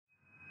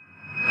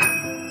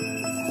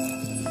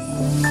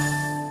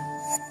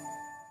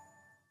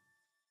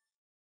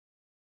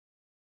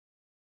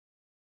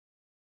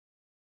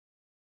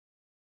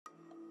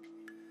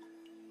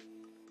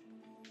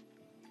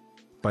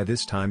By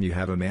this time you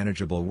have a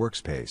manageable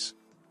workspace.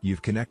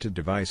 You've connected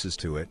devices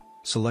to it,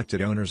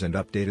 selected owners and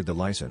updated the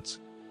license.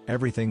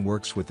 Everything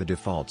works with the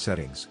default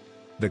settings.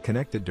 The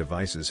connected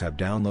devices have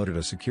downloaded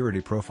a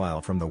security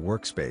profile from the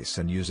workspace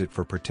and use it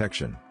for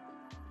protection.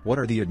 What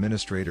are the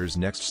administrator's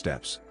next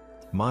steps?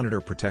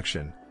 Monitor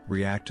protection,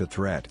 react to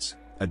threats,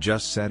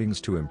 adjust settings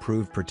to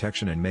improve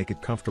protection and make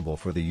it comfortable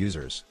for the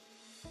users.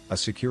 A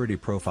security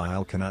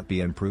profile cannot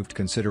be improved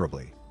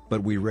considerably,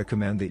 but we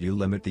recommend that you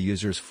limit the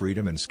user's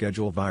freedom and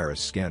schedule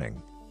virus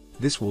scanning.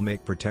 This will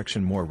make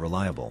protection more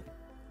reliable.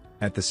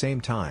 At the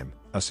same time,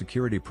 a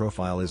security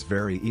profile is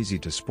very easy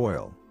to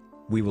spoil.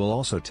 We will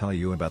also tell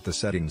you about the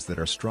settings that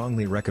are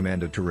strongly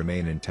recommended to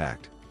remain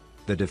intact.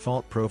 The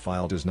default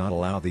profile does not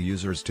allow the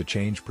users to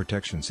change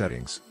protection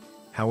settings.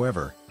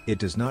 However, it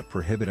does not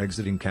prohibit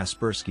exiting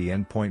Kaspersky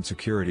Endpoint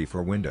Security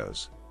for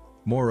Windows.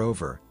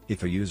 Moreover,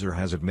 if a user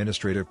has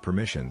administrative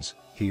permissions,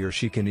 he or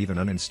she can even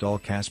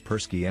uninstall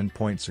Kaspersky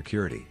Endpoint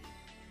Security.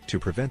 To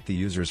prevent the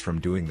users from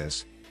doing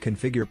this,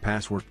 configure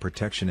password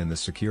protection in the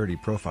security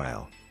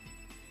profile.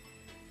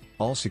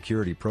 All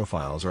security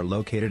profiles are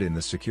located in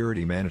the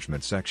Security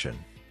Management section.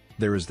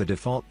 There is the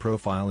default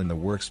profile in the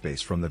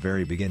workspace from the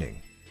very beginning.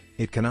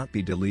 It cannot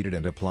be deleted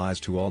and applies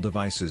to all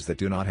devices that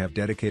do not have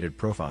dedicated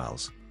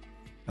profiles.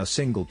 A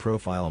single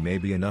profile may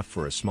be enough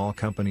for a small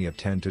company of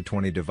 10 to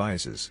 20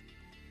 devices.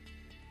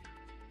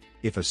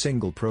 If a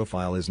single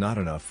profile is not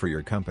enough for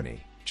your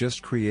company,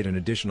 just create an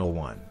additional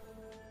one.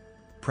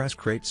 Press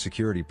Create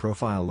Security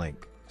Profile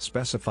link,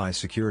 specify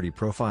security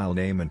profile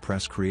name and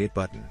press Create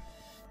button.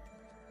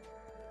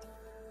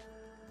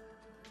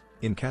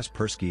 In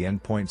Kaspersky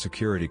Endpoint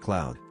Security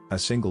Cloud, a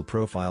single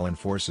profile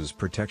enforces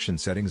protection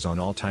settings on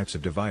all types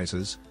of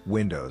devices: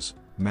 Windows,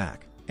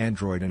 Mac,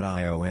 Android and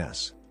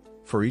iOS.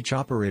 For each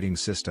operating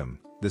system,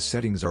 the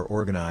settings are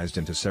organized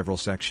into several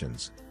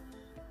sections.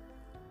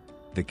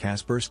 The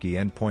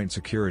Kaspersky Endpoint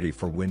Security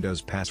for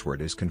Windows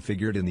password is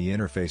configured in the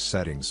interface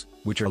settings,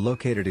 which are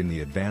located in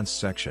the Advanced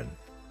section.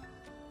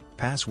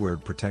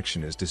 Password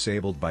protection is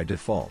disabled by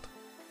default.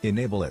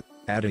 Enable it,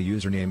 add a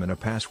username and a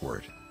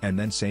password, and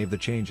then save the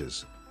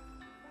changes.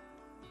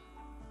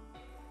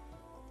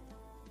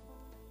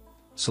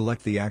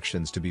 Select the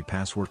actions to be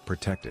password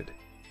protected.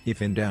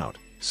 If in doubt,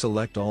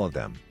 select all of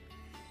them.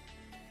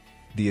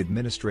 The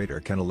administrator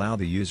can allow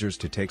the users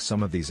to take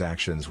some of these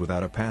actions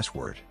without a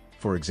password,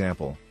 for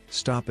example,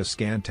 stop a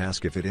scan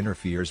task if it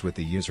interferes with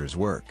the user's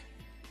work.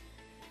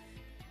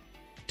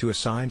 To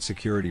assign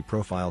security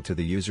profile to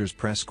the users,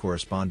 press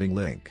corresponding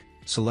link,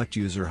 select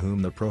user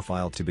whom the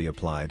profile to be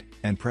applied,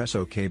 and press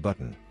OK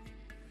button.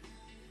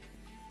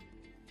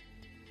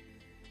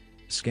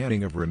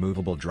 Scanning of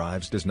removable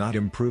drives does not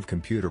improve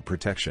computer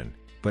protection,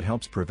 but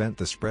helps prevent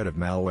the spread of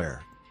malware.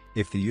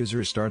 If the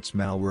user starts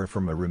malware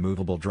from a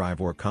removable drive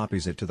or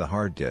copies it to the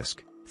hard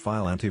disk,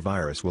 File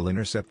Antivirus will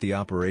intercept the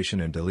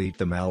operation and delete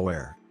the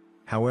malware.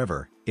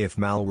 However, if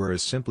malware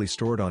is simply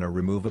stored on a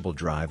removable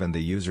drive and the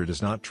user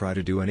does not try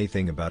to do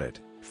anything about it,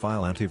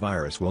 File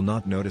Antivirus will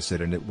not notice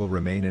it and it will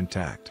remain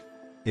intact.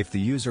 If the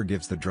user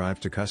gives the drive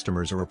to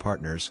customers or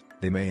partners,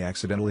 they may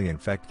accidentally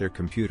infect their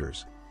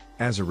computers.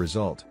 As a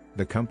result,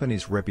 the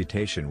company's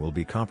reputation will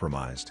be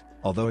compromised,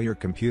 although your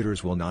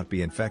computers will not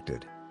be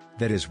infected.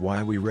 That is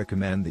why we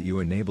recommend that you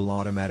enable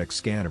automatic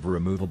scan of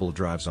removable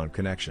drives on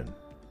connection.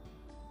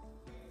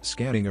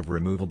 Scanning of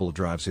removable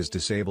drives is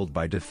disabled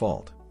by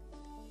default.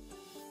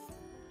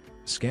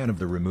 Scan of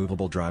the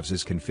removable drives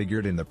is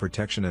configured in the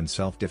Protection and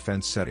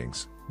Self-Defense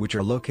settings, which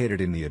are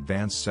located in the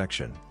Advanced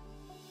section.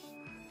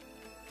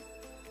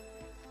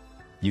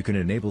 You can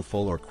enable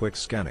full or quick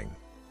scanning.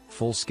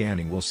 Full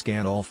scanning will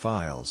scan all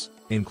files,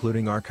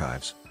 including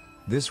archives.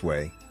 This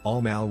way,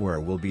 all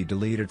malware will be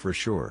deleted for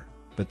sure,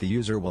 but the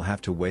user will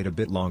have to wait a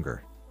bit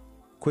longer.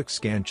 Quick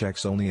scan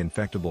checks only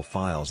infectable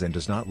files and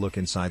does not look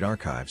inside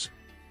archives.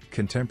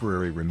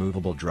 Contemporary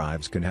removable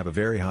drives can have a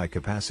very high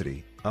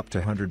capacity, up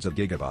to hundreds of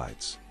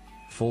gigabytes.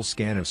 Full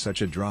scan of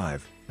such a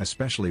drive,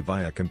 especially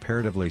via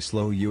comparatively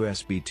slow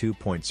USB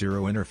 2.0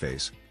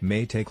 interface,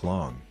 may take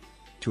long.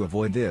 To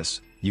avoid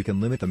this, you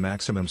can limit the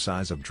maximum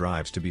size of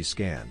drives to be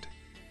scanned.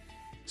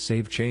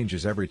 Save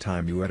changes every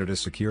time you edit a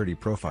security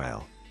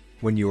profile.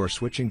 When you are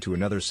switching to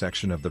another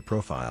section of the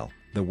profile,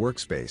 the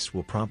workspace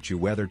will prompt you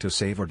whether to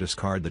save or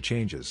discard the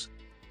changes.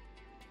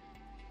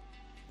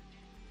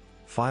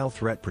 File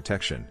threat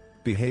protection,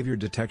 behavior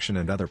detection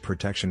and other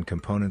protection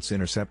components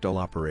intercept all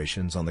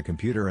operations on the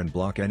computer and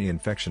block any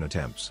infection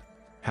attempts.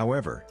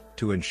 However,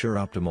 to ensure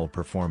optimal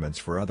performance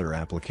for other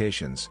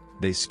applications,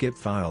 they skip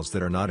files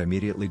that are not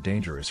immediately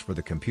dangerous for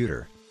the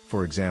computer,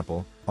 for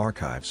example,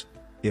 archives.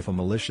 If a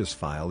malicious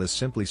file is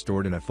simply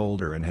stored in a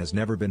folder and has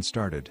never been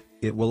started,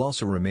 it will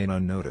also remain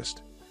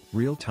unnoticed.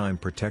 Real-time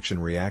protection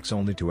reacts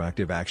only to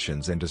active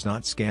actions and does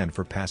not scan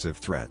for passive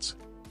threats.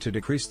 To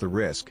decrease the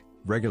risk,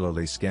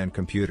 regularly scan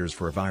computers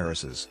for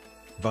viruses.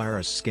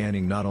 Virus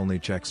scanning not only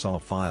checks all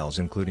files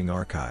including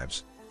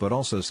archives, but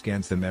also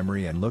scans the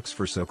memory and looks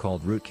for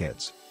so-called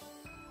rootkits.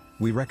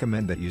 We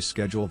recommend that you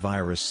schedule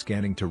virus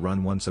scanning to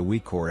run once a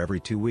week or every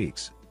 2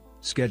 weeks.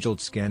 Scheduled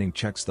scanning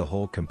checks the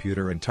whole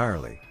computer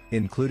entirely,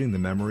 including the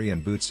memory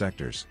and boot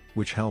sectors,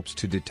 which helps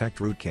to detect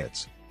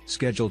rootkits.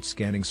 Scheduled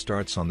scanning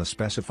starts on the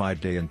specified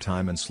day and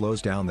time and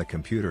slows down the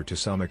computer to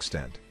some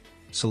extent.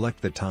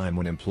 Select the time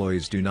when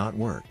employees do not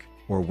work,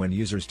 or when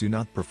users do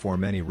not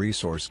perform any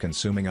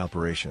resource-consuming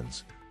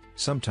operations.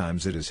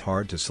 Sometimes it is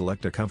hard to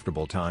select a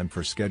comfortable time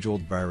for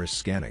scheduled virus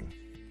scanning.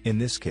 In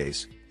this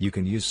case, you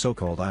can use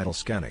so-called idle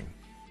scanning.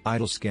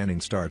 Idle scanning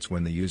starts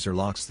when the user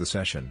locks the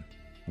session.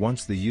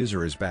 Once the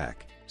user is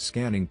back,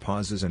 scanning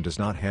pauses and does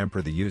not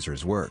hamper the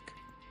user's work.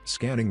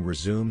 Scanning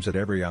resumes at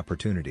every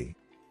opportunity.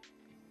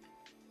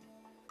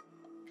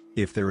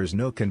 If there is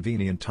no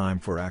convenient time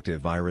for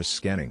active virus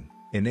scanning,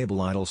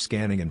 enable idle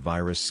scanning in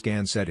virus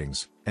scan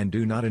settings, and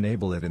do not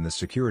enable it in the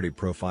security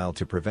profile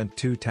to prevent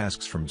two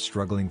tasks from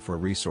struggling for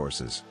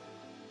resources.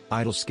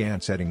 Idle scan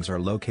settings are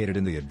located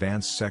in the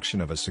advanced section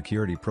of a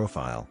security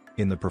profile,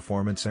 in the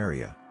performance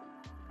area.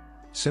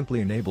 Simply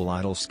enable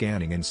idle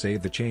scanning and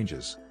save the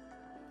changes.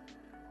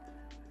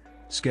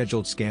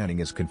 Scheduled scanning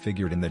is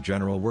configured in the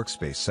general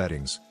workspace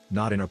settings,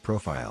 not in a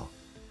profile.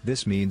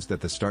 This means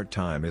that the start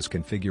time is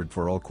configured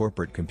for all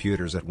corporate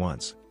computers at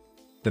once.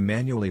 The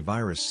manually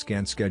virus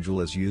scan schedule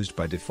is used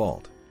by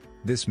default.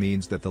 This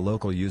means that the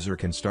local user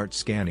can start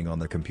scanning on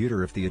the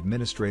computer if the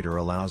administrator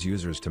allows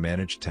users to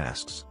manage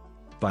tasks.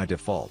 By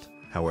default,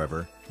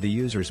 however, the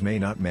users may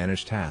not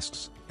manage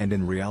tasks, and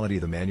in reality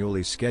the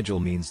manually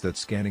schedule means that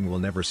scanning will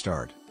never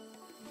start.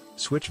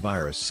 Switch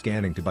virus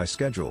scanning to by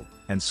schedule,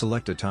 and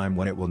select a time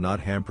when it will not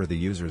hamper the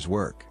user's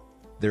work.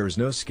 There is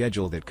no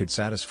schedule that could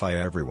satisfy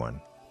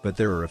everyone, but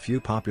there are a few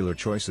popular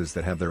choices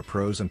that have their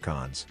pros and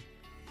cons.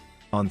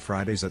 On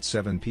Fridays at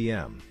 7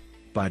 p.m.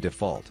 By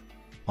default.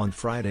 On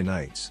Friday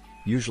nights,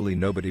 usually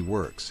nobody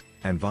works,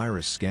 and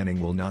virus scanning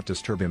will not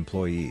disturb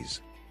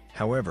employees.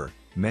 However,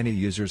 many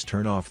users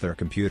turn off their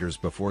computers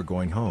before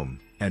going home,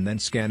 and then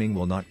scanning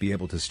will not be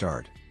able to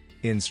start.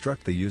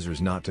 Instruct the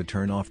users not to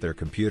turn off their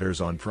computers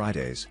on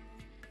Fridays.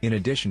 In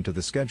addition to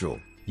the schedule,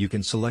 you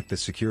can select the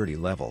security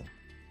level.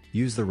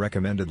 Use the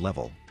recommended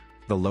level.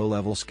 The low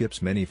level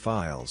skips many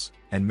files,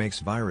 and makes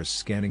virus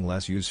scanning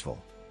less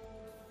useful.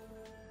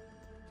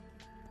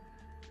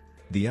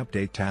 The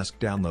update task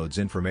downloads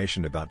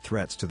information about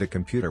threats to the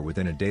computer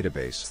within a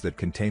database that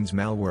contains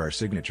malware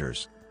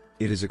signatures.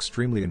 It is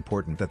extremely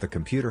important that the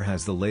computer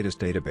has the latest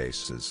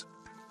databases.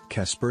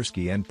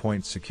 Kaspersky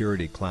Endpoint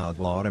Security Cloud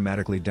will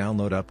automatically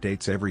download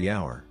updates every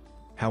hour.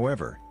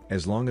 However,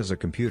 as long as a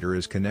computer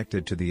is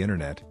connected to the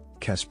internet,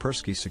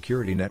 Kaspersky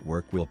Security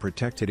Network will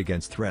protect it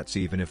against threats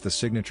even if the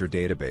signature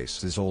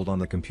database is old on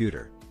the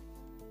computer.